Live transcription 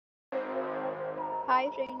Hi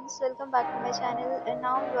friends, welcome back to my channel and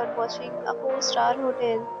now you are watching a 4-star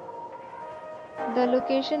hotel. The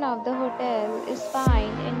location of the hotel is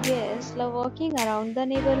fine and guests love walking around the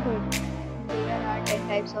neighborhood. There are 10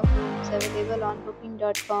 types of rooms available on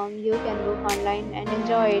booking.com. You can book online and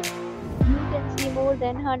enjoy it. You can see more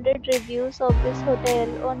than 100 reviews of this hotel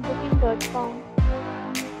on booking.com.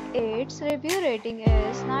 Its review rating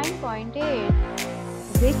is 9.8,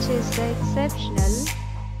 which is the exceptional.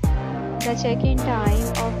 The check-in time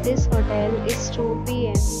of this hotel is 2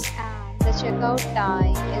 p.m. and the checkout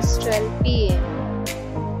time is 12 p.m.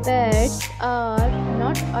 Pets are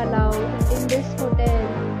not allowed in this hotel.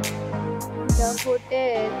 The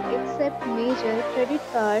hotel accepts major credit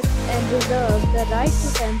cards and reserves the right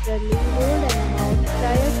to temporarily hold an amount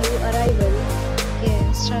prior to arrival.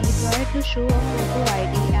 Guests are required to show a photo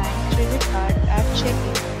ID and credit card at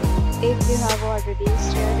check-in. If you have already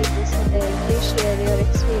stayed in this hotel, please share your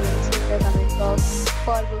experience in the comment box.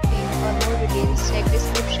 For booking or more details, check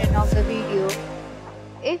description of the video.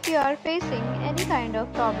 If you are facing any kind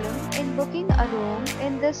of problem in booking a room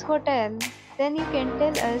in this hotel, then you can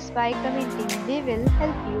tell us by commenting. We will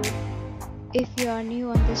help you. If you are new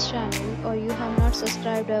on this channel or you have not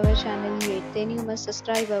subscribed our channel yet, then you must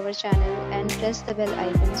subscribe our channel and press the bell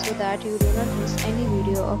icon so that you do not miss any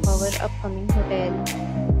video of our upcoming hotel.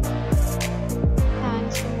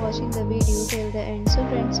 Thanks for watching the video till the end. So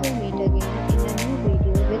friends, will meet again in a new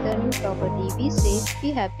video with a new property. Be safe,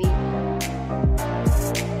 be happy.